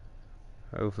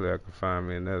 Hopefully I can find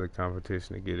me another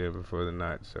competition to get in before the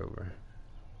night's over.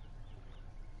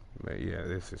 But yeah,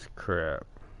 this is crap.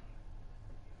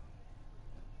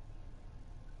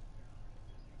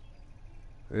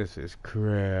 This is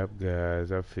crap,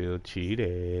 guys. I feel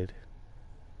cheated.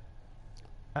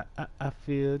 I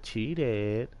feel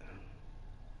cheated.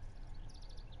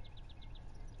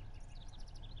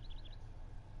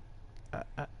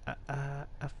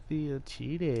 I feel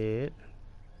cheated.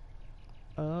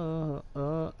 Oh,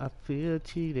 I feel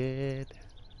cheated.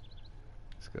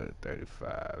 Let's go to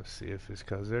 35. See if it's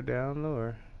because they're down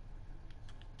lower.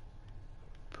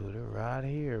 Put it right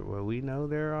here. Well, we know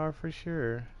there are for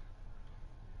sure.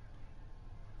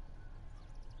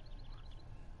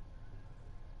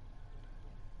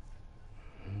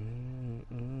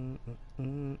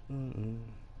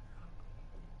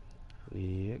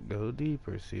 Yeah, go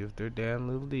deeper. See if they're down a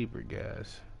little deeper,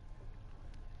 guys.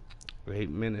 8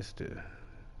 minutes to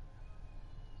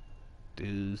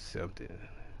do something.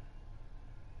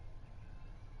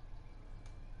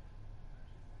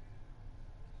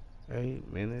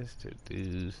 8 minutes to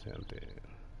do something.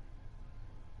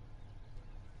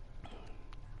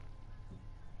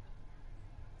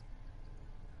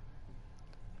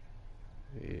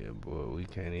 Yeah, boy, we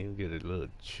can't even get a little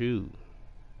chew.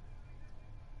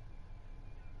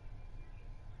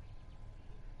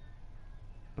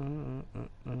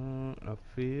 I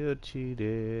feel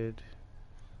cheated.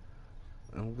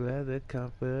 I'm glad the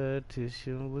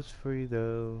competition was free,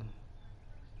 though.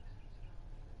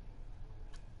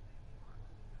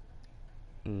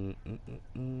 Okay,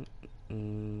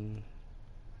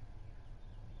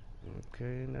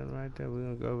 nothing right there. We're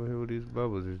gonna go over here where these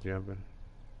bubbles is jumping.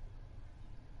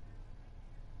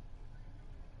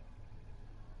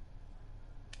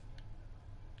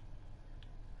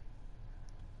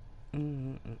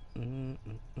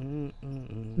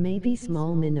 Maybe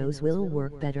small minnows will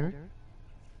work better.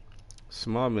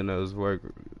 Small minnows work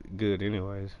good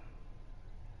anyways.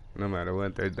 No matter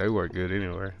what, they work good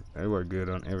anywhere. They work good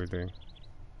on everything.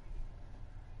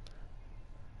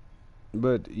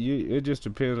 But it just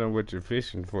depends on what you're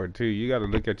fishing for too. You got to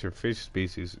look at your fish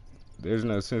species. There's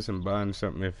no sense in buying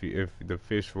something if the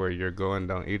fish where you're going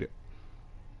don't eat it.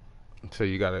 So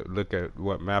you got to look at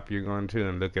what map you're going to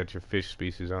and look at your fish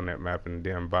species on that map and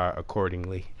then buy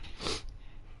accordingly.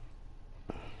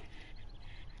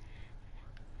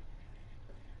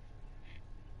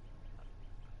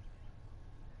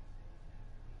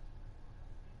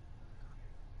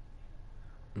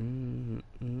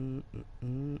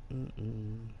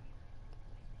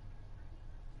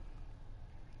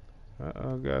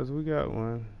 Uh-oh, guys, we got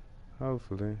one.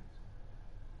 Hopefully.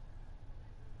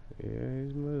 Yeah,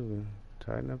 he's moving.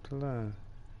 Tighten up the line.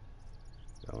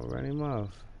 Don't run him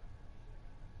off.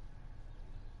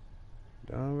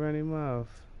 Don't run him off.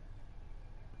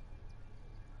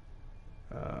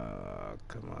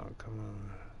 Come on, come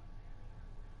on.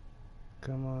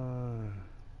 Come on.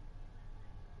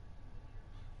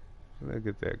 Look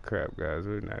at that crap, guys.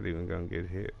 We're not even gonna get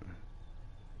hit.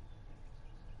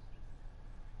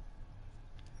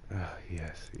 Oh,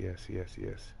 yes, yes, yes,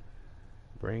 yes.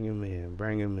 Bring him in,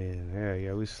 bring him in. Hell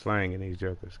yeah, we slanging these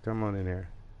jokers. Come on in here.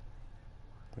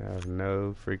 I have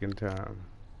no freaking time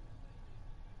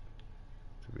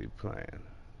to be playing.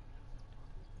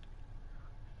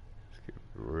 Let's get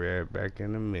right back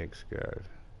in the mix, guys.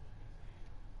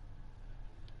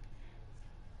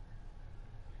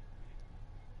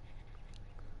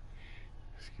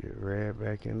 Let's get right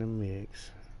back in the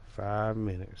mix. 5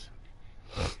 minutes.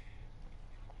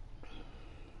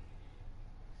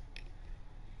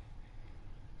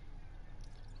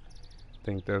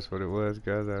 Think that's what it was,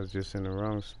 guys. I was just in the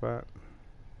wrong spot.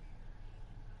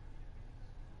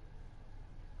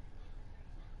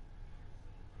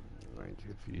 Like,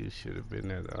 if you should have been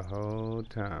there the whole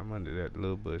time under that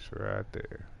little bush right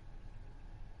there.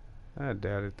 I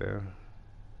doubt it, though.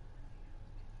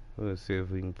 We'll see if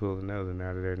we can pull another one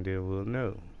out of there, and then we'll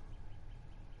know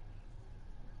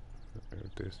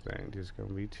if this thing just gonna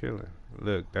be chilling.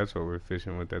 Look, that's what we're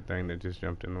fishing with, that thing that just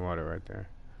jumped in the water right there.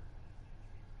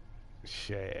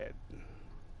 Shad.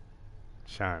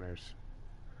 Shiners.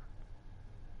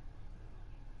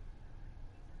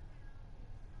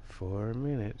 4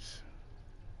 minutes.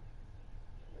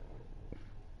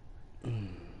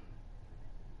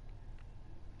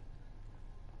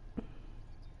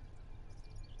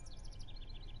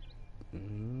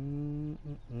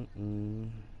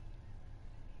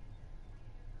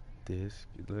 This,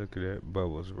 look at that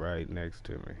bubbles right next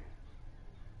to me.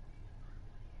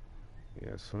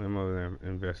 Yeah, swim over there and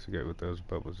investigate what those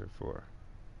bubbles are for.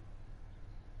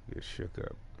 Get shook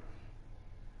up.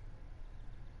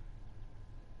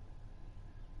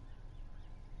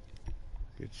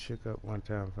 Get shook up one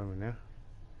time for me now.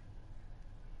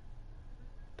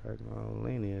 Tighten my old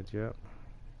lineage up.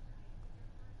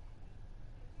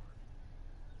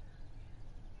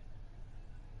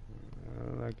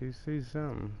 Like you see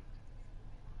something.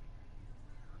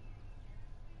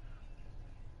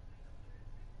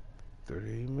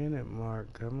 Three-minute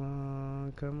mark. Come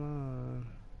on, come on.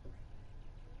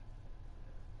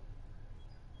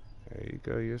 There you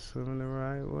go. You're swimming the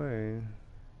right way.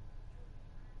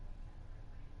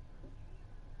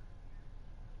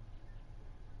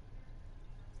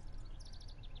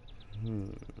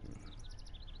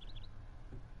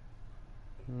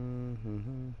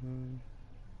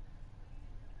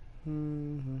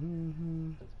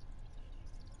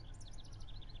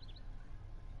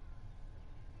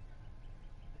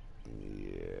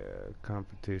 Yeah,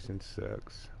 competition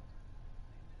sucks.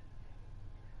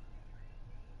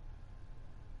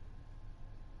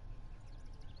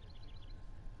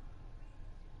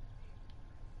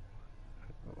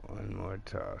 One more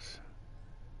toss.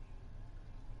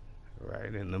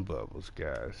 Right in the bubbles,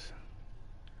 guys.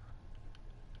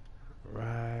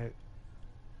 Right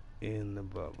in the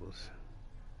bubbles.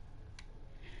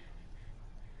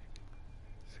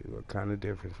 See what kind of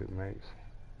difference it makes.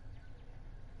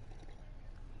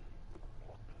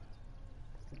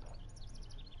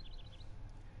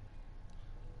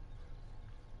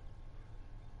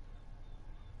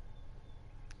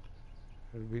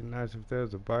 It'd be nice if there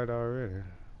was a bite already.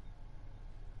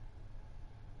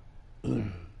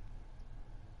 Can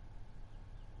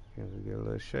we get a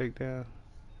little shakedown?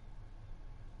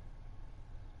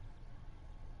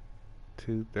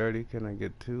 2:30. Can I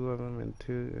get two of them in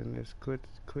this quick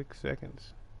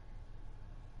seconds?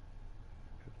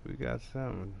 We got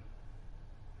something.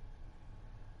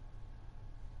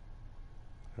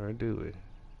 Or do we?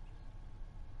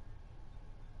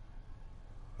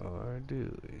 Or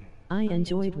do we? I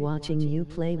enjoyed watching you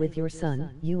play with your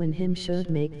son. You and him should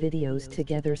make videos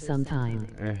together sometime.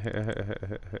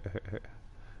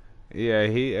 Yeah,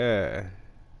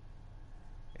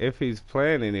 if he's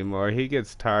playing anymore, he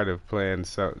gets tired of playing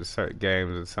certain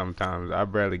games, and sometimes I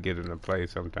barely get him to play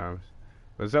sometimes.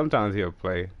 But sometimes he'll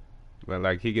play. But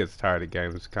like, he gets tired of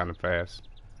games kind of fast.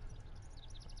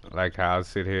 Like how I'll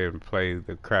sit here and play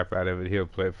the crap out of it, he'll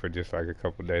play it for just like a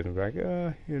couple days and be like,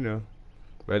 you know.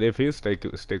 But if he'll stick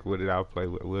with it, I'll play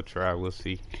with it. We'll try, we'll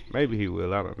see. Maybe he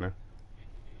will, I don't know.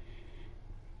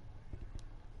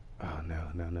 Oh, no.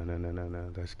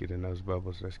 Let's get in those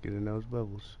bubbles. Let's get in those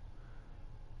bubbles.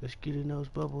 Let's get in those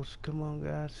bubbles. Come on,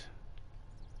 guys.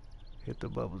 Hit the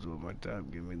bubbles one more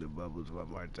time. Give me the bubbles one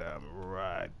more time.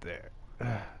 Right there.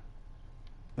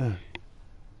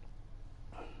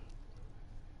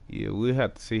 Yeah, we'll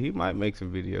have to see. He might make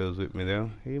some videos with me,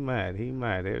 though. He might.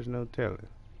 There's no telling.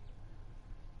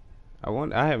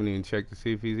 I haven't even checked to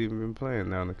see if he's even been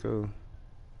playing down the cool.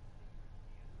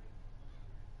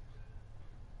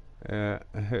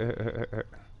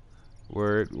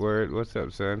 Word. What's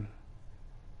up, son?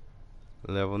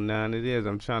 Level 9 it is.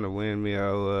 I'm trying to win me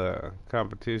a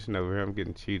competition over here. I'm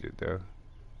getting cheated, though.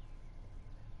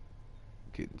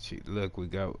 Getting cheated. Look, we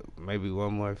got maybe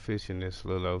one more fish in this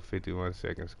little old 51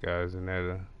 seconds, guys, and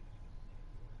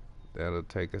that'll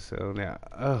take us on out.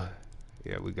 Oh,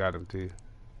 yeah, we got him, too.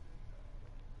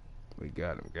 We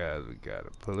got him, guys. We got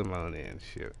him. Pull him on in,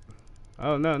 shit.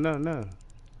 Oh, no. No.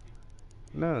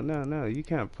 You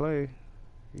can't play.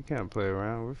 You can't play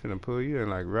around. We're finna pull you in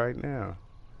like right now.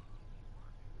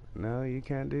 No, you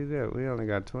can't do that. We only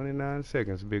got 29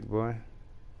 seconds, big boy.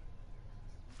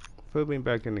 Put me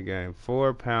back in the game.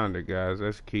 4-pounder, guys.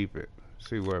 Let's keep it.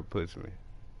 See where it puts me.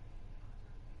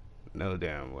 No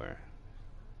damn where.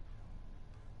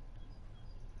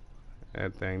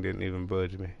 That thing didn't even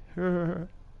budge me.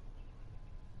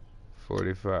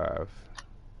 45.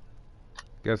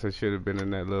 Guess I should have been in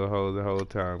that little hole the whole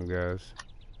time, guys.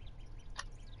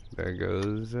 There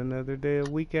goes another day of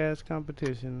weak-ass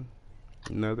competition.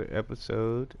 Another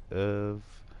episode of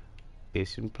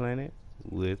Fishing Planet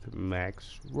with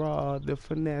Maxx Rod, the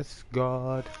finesse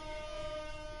god.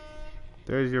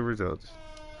 There's your results.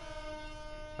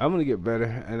 I'm gonna get better,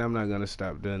 and I'm not gonna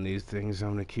stop doing these things.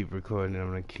 I'm gonna keep recording. I'm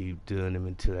gonna keep doing them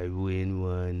until I win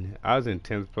one. I was in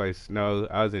 10th place. No,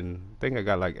 I think I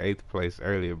got like 8th place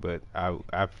earlier, but I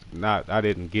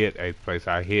didn't get 8th place.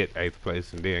 I hit 8th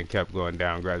place and then kept going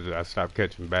down gradually. I stopped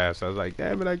catching bass. I was like,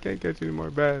 damn it, I can't catch any more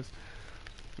bass.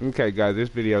 Okay, guys, this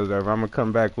video's over. I'm gonna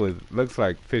come back with, looks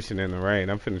like fishing in the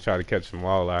rain. I'm finna try to catch some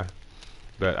walleye,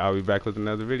 but I'll be back with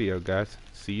another video, guys.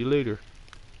 See you later.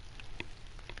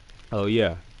 Oh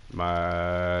yeah,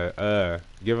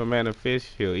 give a man a fish,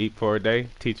 he'll eat for a day.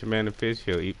 Teach a man to fish,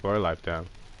 he'll eat for a lifetime.